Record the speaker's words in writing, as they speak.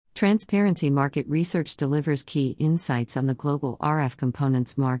Transparency Market Research delivers key insights on the global RF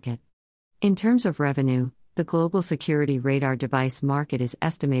components market. In terms of revenue, the global security radar device market is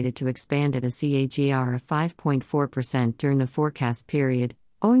estimated to expand at a CAGR of 5.4% during the forecast period,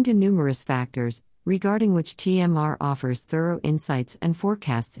 owing to numerous factors, regarding which TMR offers thorough insights and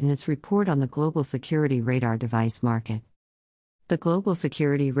forecasts in its report on the global security radar device market. The global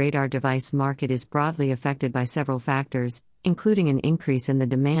security radar device market is broadly affected by several factors, including an increase in the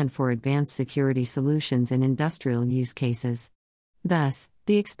demand for advanced security solutions in industrial use cases. Thus,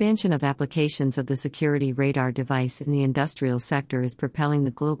 the expansion of applications of the security radar device in the industrial sector is propelling the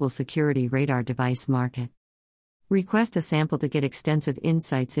global security radar device market. Request a sample to get extensive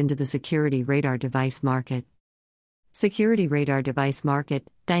insights into the security radar device market. Security radar device market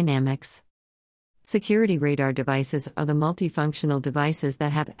dynamics. Security radar devices are the multifunctional devices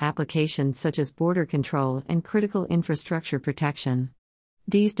that have applications such as border control and critical infrastructure protection.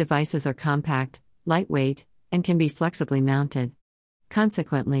 These devices are compact, lightweight, and can be flexibly mounted.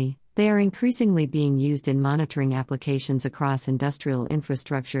 Consequently, they are increasingly being used in monitoring applications across industrial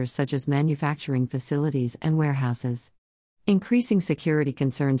infrastructure such as manufacturing facilities and warehouses. Increasing security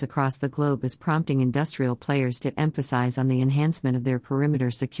concerns across the globe is prompting industrial players to emphasize on the enhancement of their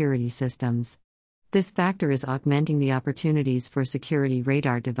perimeter security systems. This factor is augmenting the opportunities for security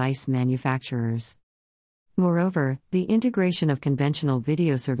radar device manufacturers. Moreover, the integration of conventional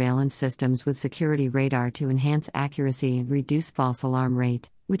video surveillance systems with security radar to enhance accuracy and reduce false alarm rate,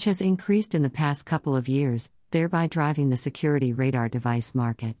 which has increased in the past couple of years, thereby driving the security radar device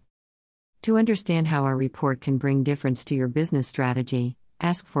market. To understand how our report can bring difference to your business strategy,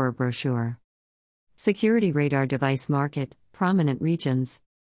 ask for a brochure. Security radar device market, prominent regions.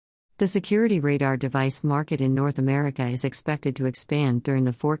 The security radar device market in North America is expected to expand during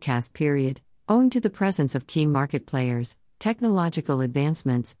the forecast period, owing to the presence of key market players, technological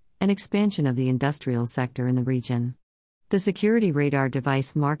advancements, and expansion of the industrial sector in the region. The security radar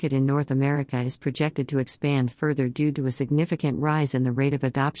device market in North America is projected to expand further due to a significant rise in the rate of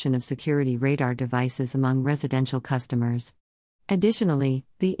adoption of security radar devices among residential customers. Additionally,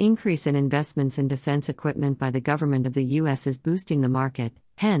 the increase in investments in defense equipment by the government of the U.S. is boosting the market.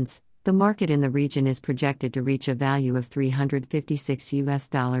 Hence, the market in the region is projected to reach a value of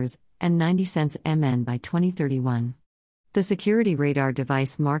 $356.90 MN by 2031. The security radar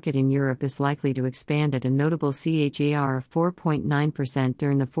device market in Europe is likely to expand at a notable CAGR of 4.9%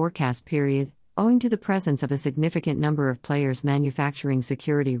 during the forecast period, owing to the presence of a significant number of players manufacturing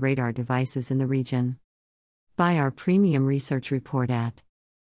security radar devices in the region. Buy our premium research report at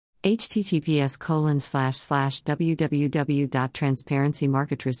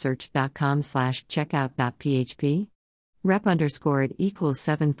https://www.transparencymarketresearch.com/checkout.php. Rep_it equals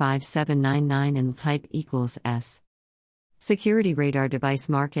 75799 and type equals S. Security radar device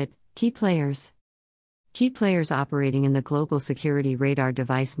market, key players. Key players operating in the global security radar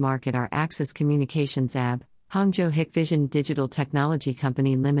device market are Axis Communications AB, Hangzhou Hikvision Digital Technology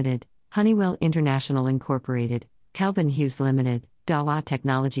Company Limited, Honeywell International Incorporated, Kelvin Hughes Limited, Dahua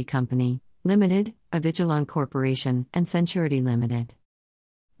Technology Company Limited, Avigilon Corporation, and Centurity Limited.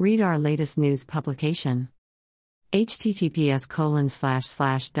 Read our latest news publication.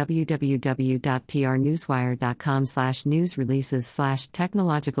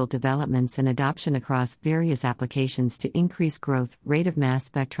 https://www.prnewswire.com/news-releases/technological developments and adoption across various applications to increase growth rate of mass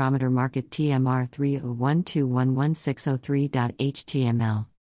spectrometer market TMR 301211603.html.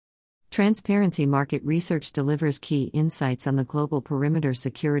 Transparency Market Research delivers key insights on the global perimeter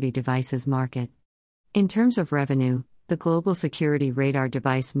security devices market. In terms of revenue, the global security radar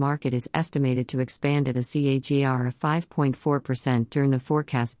device market is estimated to expand at a CAGR of 5.4% during the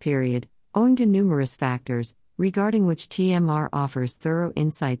forecast period, owing to numerous factors, regarding which TMR offers thorough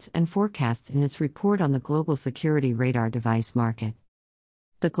insights and forecasts in its report on the global security radar device market.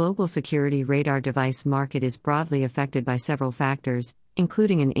 The global security radar device market is broadly affected by several factors,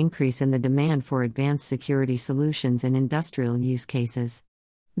 including an increase in the demand for advanced security solutions in industrial use cases.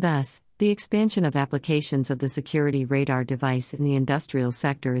 Thus, the expansion of applications of the security radar device in the industrial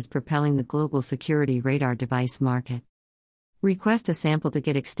sector is propelling the global security radar device market. Request a sample to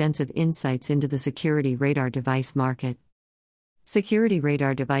get extensive insights into the security radar device market. Security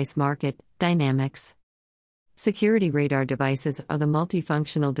radar device market dynamics. Security radar devices are the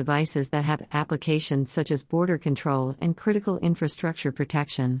multifunctional devices that have applications such as border control and critical infrastructure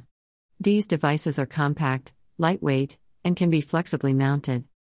protection. These devices are compact, lightweight, and can be flexibly mounted.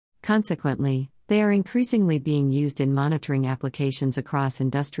 Consequently, they are increasingly being used in monitoring applications across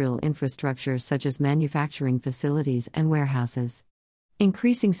industrial infrastructure such as manufacturing facilities and warehouses.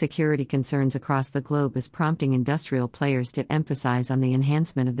 Increasing security concerns across the globe is prompting industrial players to emphasize on the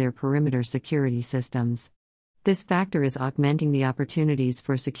enhancement of their perimeter security systems. This factor is augmenting the opportunities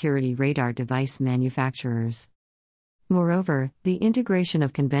for security radar device manufacturers. Moreover, the integration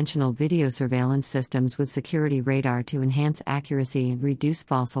of conventional video surveillance systems with security radar to enhance accuracy and reduce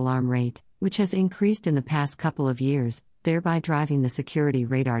false alarm rate, which has increased in the past couple of years, thereby driving the security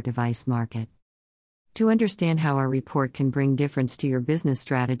radar device market. To understand how our report can bring difference to your business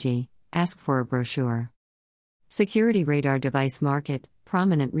strategy, ask for a brochure. Security radar device market,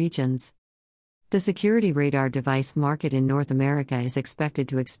 prominent regions. The security radar device market in North America is expected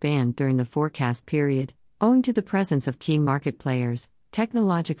to expand during the forecast period, owing to the presence of key market players,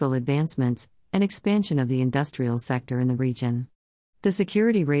 technological advancements, and expansion of the industrial sector in the region. The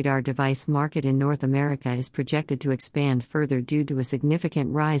security radar device market in North America is projected to expand further due to a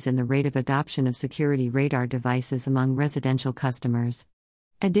significant rise in the rate of adoption of security radar devices among residential customers.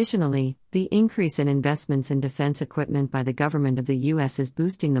 Additionally, the increase in investments in defense equipment by the government of the U.S. is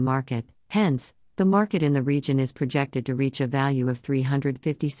boosting the market. Hence, the market in the region is projected to reach a value of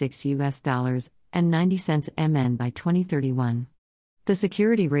 $356.90 by 2031. The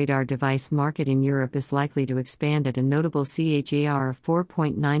security radar device market in Europe is likely to expand at a notable CAGR of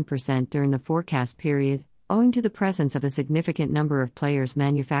 4.9% during the forecast period, owing to the presence of a significant number of players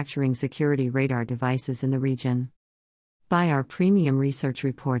manufacturing security radar devices in the region. Buy our premium research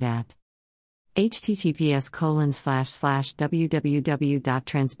report at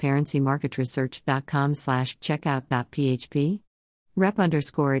https://www.transparencymarketresearch.com/checkout.php.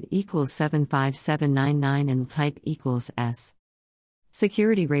 Rep_it=75799 and type =S.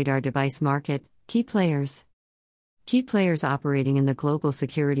 Security radar device market, key players. Key players operating in the global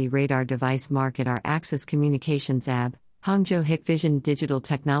security radar device market are Axis Communications AB, Hangzhou Hikvision Digital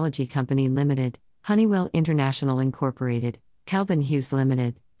Technology Company Limited, Honeywell International Incorporated, Kelvin Hughes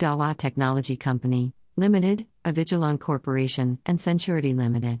Limited, Dahua Technology Company Limited, Avigilon Corporation, and Centurity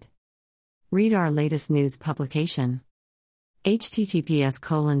Limited. Read our latest news publication.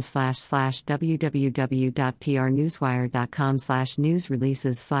 https://www.prnewswire.com/news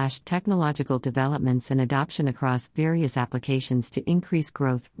releases/technological developments and adoption across various applications to increase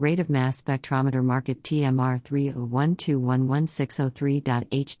growth rate of mass spectrometer market TMR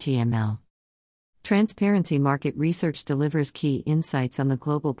 301211603.html. Transparency Market Research delivers key insights on the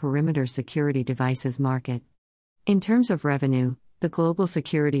global perimeter security devices market. In terms of revenue, the global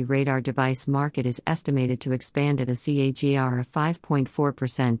security radar device market is estimated to expand at a CAGR of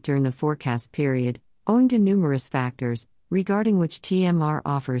 5.4% during the forecast period, owing to numerous factors, regarding which TMR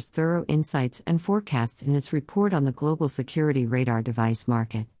offers thorough insights and forecasts in its report on the global security radar device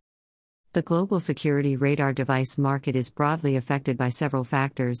market. The global security radar device market is broadly affected by several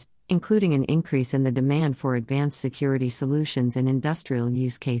factors, including an increase in the demand for advanced security solutions in industrial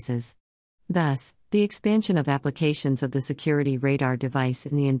use cases. Thus, the expansion of applications of the security radar device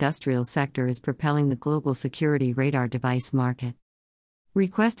in the industrial sector is propelling the global security radar device market.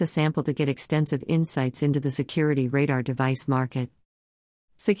 Request a sample to get extensive insights into the security radar device market.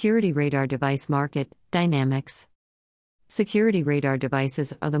 Security radar device market dynamics. Security radar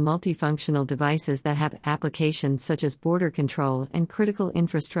devices are the multifunctional devices that have applications such as border control and critical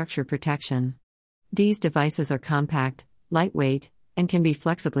infrastructure protection. These devices are compact, lightweight, and can be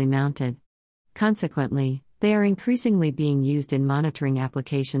flexibly mounted. Consequently, they are increasingly being used in monitoring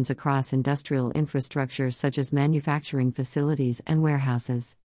applications across industrial infrastructure such as manufacturing facilities and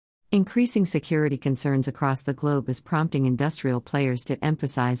warehouses. Increasing security concerns across the globe is prompting industrial players to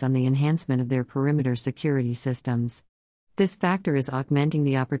emphasize on the enhancement of their perimeter security systems. This factor is augmenting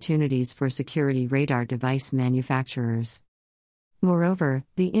the opportunities for security radar device manufacturers. Moreover,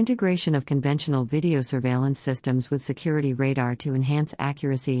 the integration of conventional video surveillance systems with security radar to enhance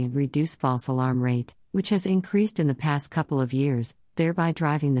accuracy and reduce false alarm rate, which has increased in the past couple of years, thereby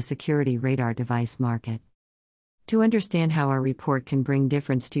driving the security radar device market. To understand how our report can bring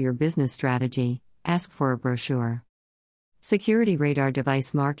difference to your business strategy, ask for a brochure. Security radar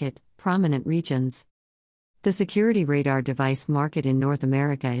device market, prominent regions. The security radar device market in North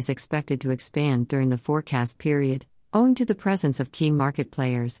America is expected to expand during the forecast period, owing to the presence of key market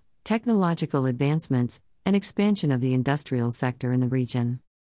players, technological advancements, and expansion of the industrial sector in the region.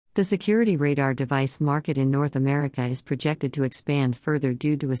 The security radar device market in North America is projected to expand further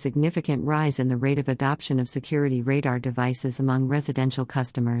due to a significant rise in the rate of adoption of security radar devices among residential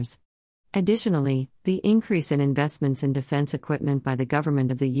customers. Additionally, the increase in investments in defense equipment by the government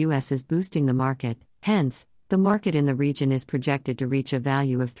of the U.S. is boosting the market. Hence, the market in the region is projected to reach a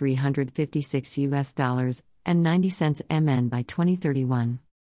value of $356.90 by 2031.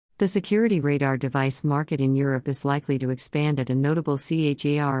 The security radar device market in Europe is likely to expand at a notable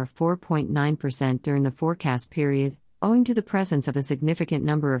CAGR of 4.9% during the forecast period, owing to the presence of a significant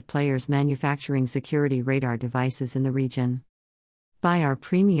number of players manufacturing security radar devices in the region. Buy our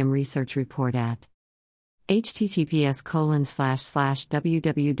premium research report at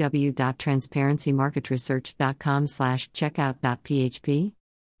https://www.transparencymarketresearch.com/checkout.php.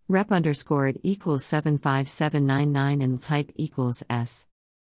 Rep_it=75799 and type =S.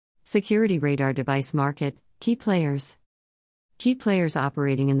 Security radar device market, key players. Key players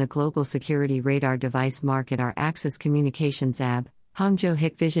operating in the global security radar device market are Axis Communications AB, Hangzhou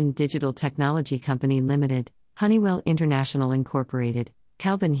Hikvision Digital Technology Company Limited, Honeywell International Incorporated,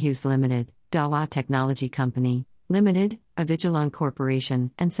 Kelvin Hughes Limited, Dahua Technology Company Limited, Avigilon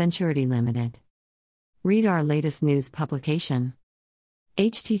Corporation, and Centurity Limited. Read our latest news publication.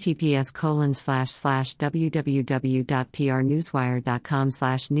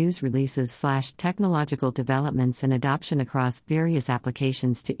 https://www.prnewswire.com/news releases/technological developments and adoption across various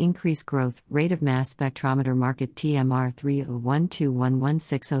applications to increase growth rate of mass spectrometer market TMR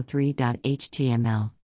 3012116003.html